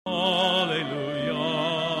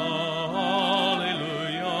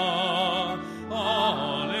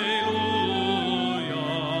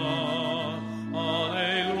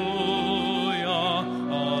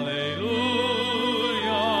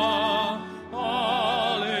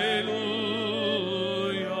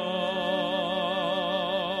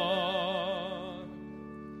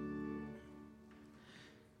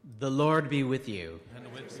The Lord be with you. And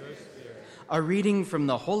with your spirit. A reading from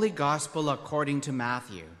the Holy Gospel according to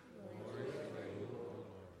Matthew.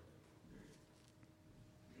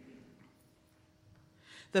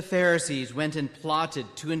 The Pharisees went and plotted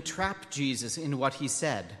to entrap Jesus in what he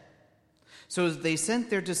said. So they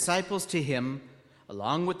sent their disciples to him,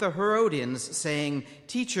 along with the Herodians, saying,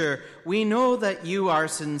 "Teacher, we know that you are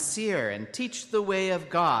sincere and teach the way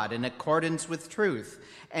of God in accordance with truth,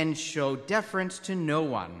 and show deference to no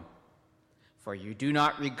one. For you do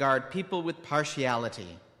not regard people with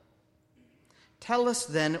partiality. Tell us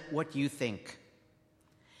then what you think.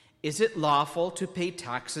 Is it lawful to pay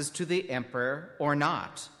taxes to the emperor or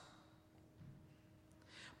not?"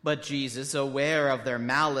 But Jesus, aware of their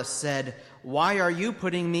malice, said, "Why are you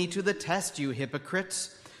putting me to the test, you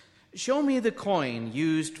hypocrites? Show me the coin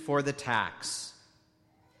used for the tax."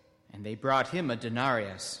 And they brought him a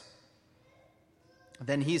denarius.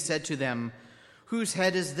 Then he said to them, "Whose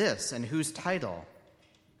head is this, and whose title?"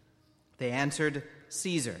 They answered,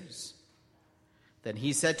 "Caesar's." Then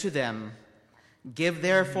he said to them, "Give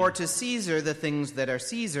therefore to Caesar the things that are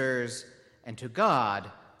Caesar's, and to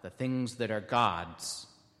God the things that are God's."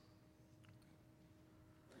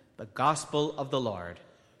 The Gospel of the Lord.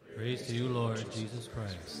 Praise to you, Lord Jesus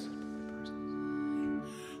Christ.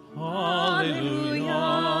 Hallelujah,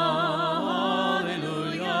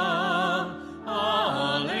 hallelujah,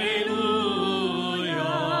 hallelujah,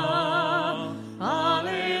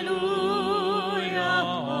 hallelujah,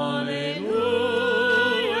 hallelujah,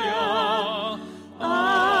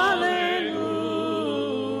 hallelujah.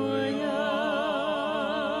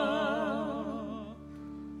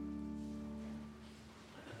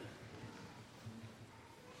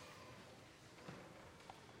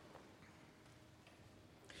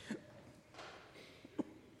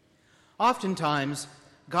 Oftentimes,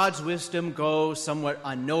 God's wisdom goes somewhat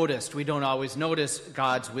unnoticed. We don't always notice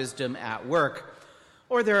God's wisdom at work.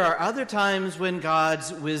 Or there are other times when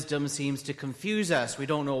God's wisdom seems to confuse us. We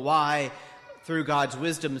don't know why, through God's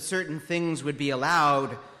wisdom, certain things would be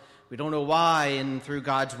allowed. We don't know why, and through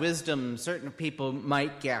God's wisdom, certain people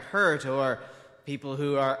might get hurt, or people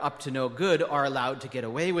who are up to no good are allowed to get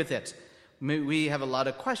away with it. We have a lot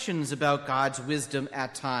of questions about God's wisdom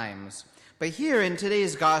at times. But here in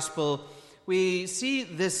today's gospel, we see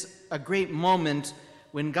a great moment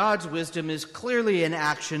when God's wisdom is clearly in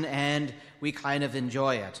action and we kind of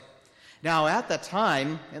enjoy it. Now, at that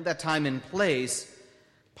time and place,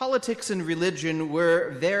 politics and religion were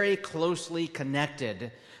very closely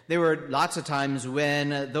connected. There were lots of times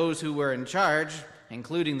when those who were in charge,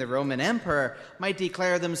 including the Roman emperor, might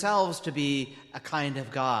declare themselves to be a kind of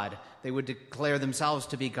God. They would declare themselves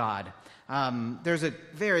to be God. There's a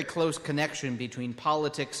very close connection between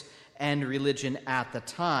politics and religion at the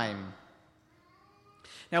time.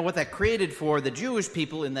 Now, what that created for the Jewish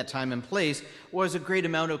people in that time and place was a great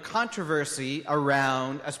amount of controversy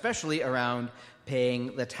especially around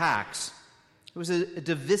paying the tax. It was a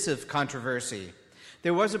divisive controversy.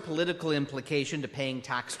 There was a political implication to paying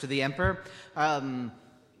tax to the emperor.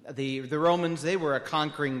 The Romans, they were a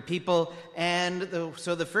conquering people, and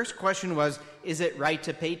so the first question was, is it right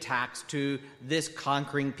to pay tax to this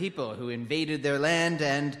conquering people who invaded their land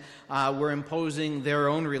and were imposing their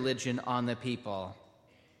own religion on the people?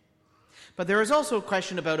 But there is also a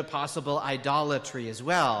question about a possible idolatry as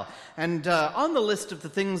well. And on the list of the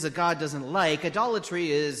things that God doesn't like,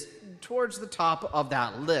 idolatry is towards the top of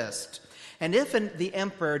that list. And if the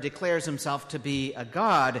emperor declares himself to be a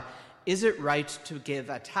god, is it right to give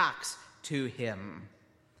a tax to him?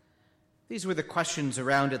 These were the questions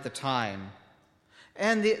around at the time.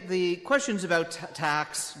 And the questions about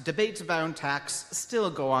tax, debates about tax, still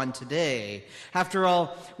go on today. After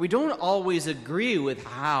all, we don't always agree with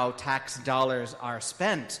how tax dollars are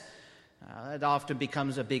spent. It often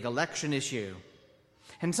becomes a big election issue.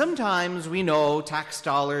 And sometimes we know tax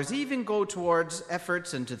dollars even go towards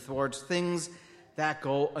efforts and towards things that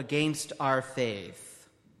go against our faith.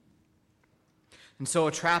 And so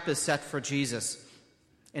a trap is set for Jesus,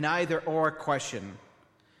 an either-or question.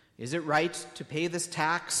 Is it right to pay this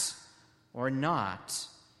tax or not?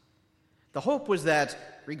 The hope was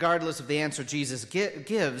that, regardless of the answer Jesus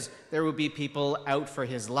gives, there will be people out for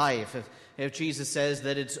his life. If Jesus says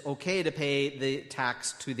that it's okay to pay the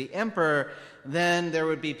tax to the emperor, then there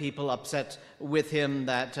would be people upset with him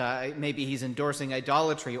that maybe he's endorsing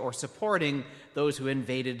idolatry or supporting those who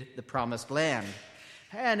invaded the promised land.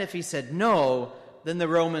 And if he said no, then the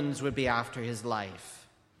Romans would be after his life.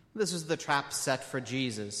 This is the trap set for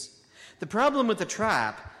Jesus. The problem with the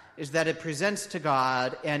trap is that it presents to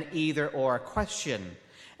God an either-or question.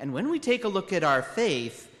 And when we take a look at our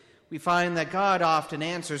faith, we find that God often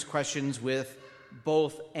answers questions with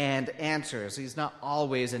both and answers. He's not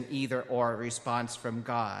always an either-or response from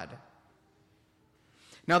God.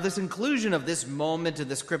 Now, this inclusion of this moment in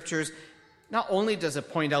the Scriptures, not only does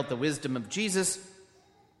it point out the wisdom of Jesus,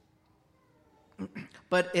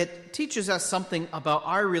 but it teaches us something about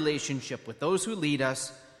our relationship with those who lead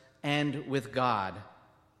us and with God.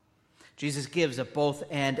 Jesus gives a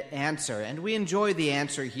both-and answer, and we enjoy the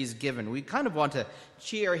answer he's given. We kind of want to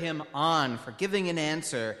cheer him on for giving an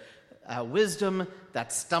answer, wisdom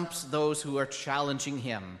that stumps those who are challenging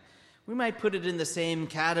him. We might put it in the same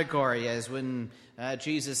category as when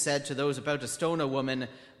Jesus said to those about to stone a woman,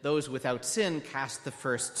 "Those without sin cast the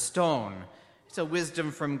first stone." It's a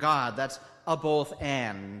wisdom from God. That's a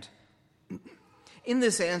both-and. In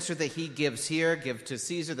this answer that he gives here, give to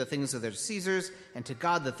Caesar the things that are Caesar's, and to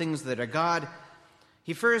God the things that are God,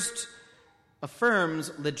 he first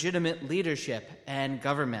affirms legitimate leadership and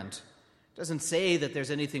government. Doesn't say that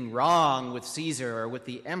there's anything wrong with Caesar or with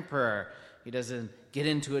the emperor. He doesn't get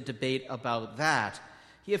into a debate about that.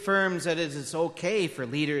 He affirms that it is okay for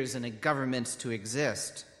leaders and governments to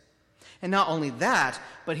exist. And not only that,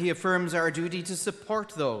 but he affirms our duty to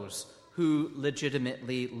support those who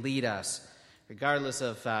legitimately lead us. Regardless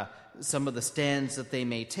of some of the stands that they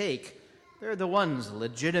may take, they're the ones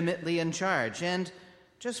legitimately in charge. And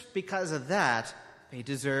just because of that, they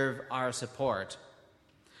deserve our support.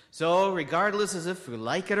 So, regardless as if we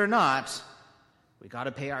like it or not, we got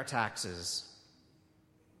to pay our taxes.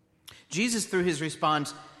 Jesus, through his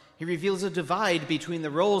response, he reveals a divide between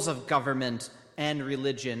the roles of government and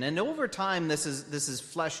religion. And over time, this is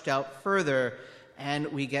fleshed out further, and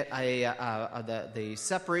we get the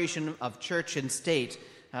separation of church and state.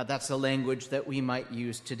 That's the language that we might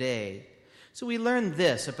use today. So we learn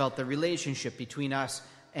this about the relationship between us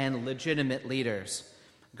and legitimate leaders.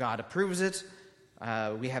 God approves it.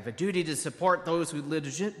 We have a duty to support those who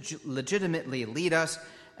legitimately lead us.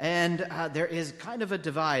 And there is kind of a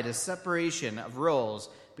divide, a separation of roles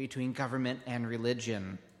between government and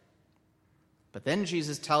religion. But then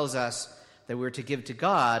Jesus tells us that we're to give to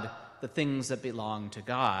God the things that belong to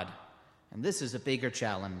God. And this is a bigger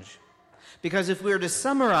challenge. Because if we were to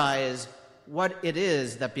summarize what it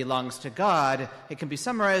is that belongs to God, it can be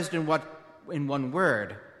summarized in one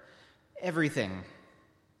word: everything.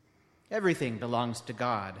 Everything belongs to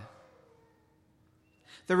God.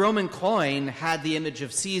 The Roman coin had the image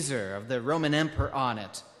of Caesar, of the Roman emperor, on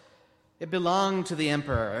it. It belonged to the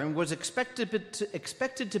emperor and was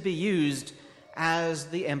expected to be used as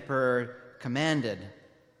the emperor commanded.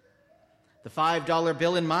 The $5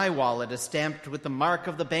 bill in my wallet is stamped with the mark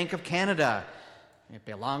of the Bank of Canada. It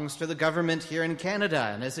belongs to the government here in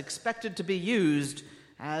Canada and is expected to be used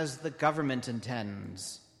as the government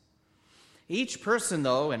intends. Each person,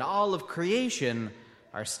 though, in all of creation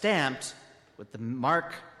are stamped with the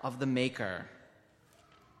mark of the Maker.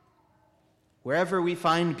 Wherever we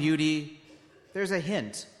find beauty, there's a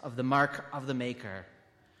hint of the mark of the Maker.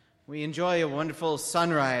 We enjoy a wonderful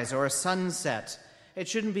sunrise or a sunset. It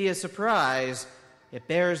shouldn't be a surprise. It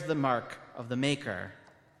bears the mark of the Maker.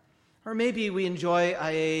 Or maybe we enjoy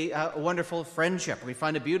a wonderful friendship. We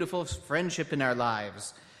find a beautiful friendship in our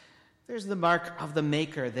lives. There's the mark of the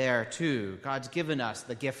Maker there, too. God's given us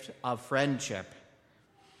the gift of friendship.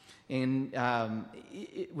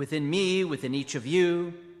 Within me, within each of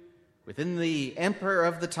you, within the emperor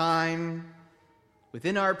of the time,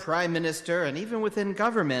 within our prime minister, and even within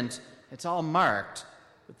government, it's all marked,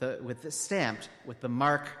 stamped with the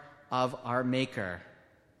mark of our Maker.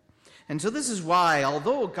 And so this is why,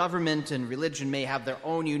 although government and religion may have their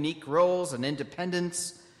own unique roles and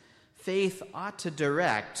independence, faith ought to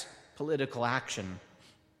direct political action.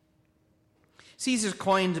 Caesar's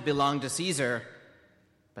coin belonged to Caesar,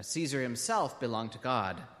 but Caesar himself belonged to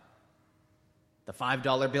God. The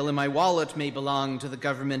 $5 bill in my wallet may belong to the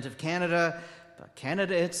government of Canada, but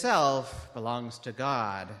Canada itself belongs to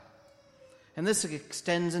God. And this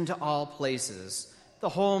extends into all places. The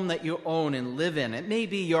home that you own and live in, it may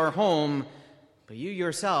be your home, but you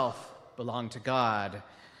yourself belong to God.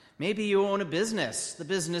 Maybe you own a business. The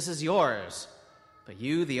business is yours, but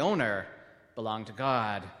you, the owner, belong to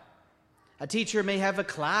God. A teacher may have a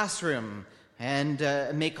classroom and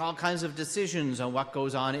make all kinds of decisions on what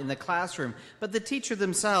goes on in the classroom, but the teacher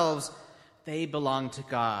themselves, they belong to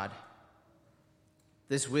God.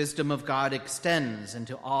 This wisdom of God extends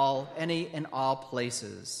into any and all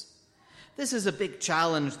places. This is a big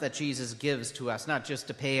challenge that Jesus gives to us, not just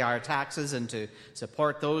to pay our taxes and to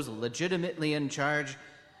support those legitimately in charge,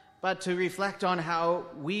 but to reflect on how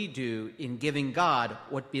we do in giving God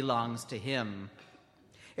what belongs to him.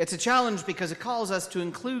 It's a challenge because it calls us to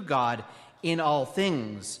include God in all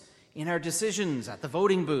things, in our decisions at the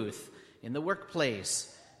voting booth, in the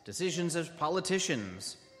workplace, decisions of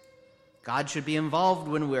politicians. God should be involved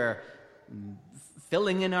when we're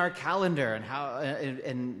filling in our calendar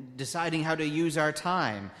and deciding how to use our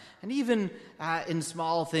time, and even in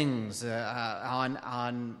small things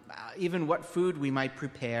on even what food we might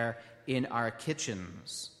prepare in our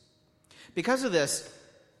kitchens. Because of this,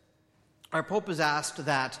 our Pope has asked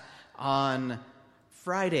that on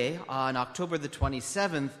Friday, on October the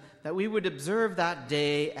 27th, that we would observe that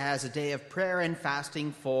day as a day of prayer and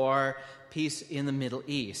fasting for peace in the Middle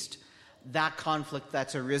East. That conflict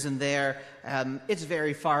that's arisen there, it's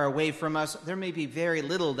very far away from us. There may be very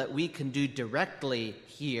little that we can do directly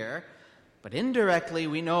here, but indirectly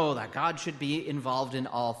we know that God should be involved in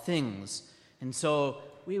all things. And so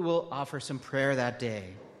we will offer some prayer that day.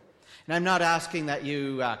 And I'm not asking that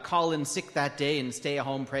you call in sick that day and stay at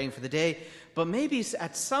home praying for the day, but maybe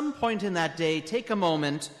at some point in that day, take a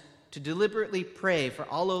moment to deliberately pray for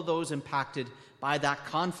all of those impacted by that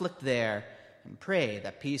conflict there, and pray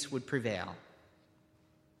that peace would prevail.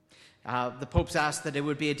 The Pope's asked that it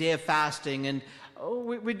would be a day of fasting, and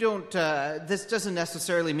we don't. This doesn't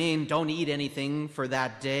necessarily mean don't eat anything for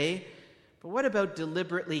that day, but what about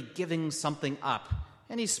deliberately giving something up?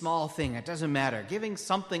 Any small thing, it doesn't matter. Giving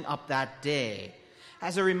something up that day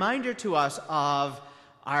as a reminder to us of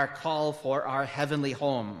our call for our heavenly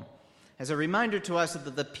home, as a reminder to us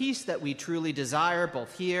that the peace that we truly desire,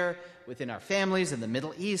 both here, within our families, in the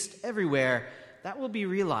Middle East, everywhere, that will be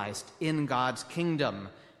realized in God's kingdom.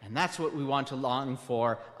 And that's what we want to long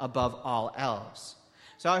for above all else.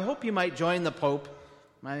 So I hope you might join the Pope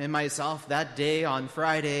and myself that day on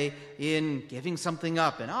Friday in giving something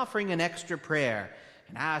up and offering an extra prayer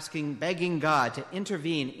and begging God to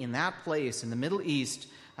intervene in that place in the Middle East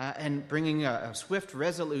and bringing a swift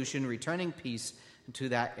resolution, returning peace to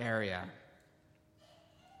that area.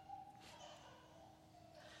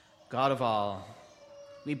 God of all,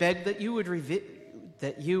 we beg that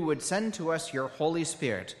you would send to us your Holy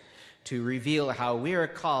Spirit to reveal how we are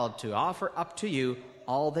called to offer up to you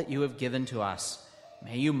all that you have given to us.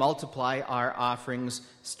 May you multiply our offerings,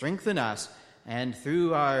 strengthen us, and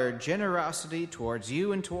through our generosity towards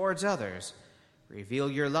you and towards others, reveal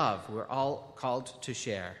your love we're all called to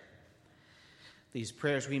share. These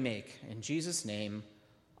prayers we make in Jesus' name,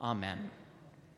 amen.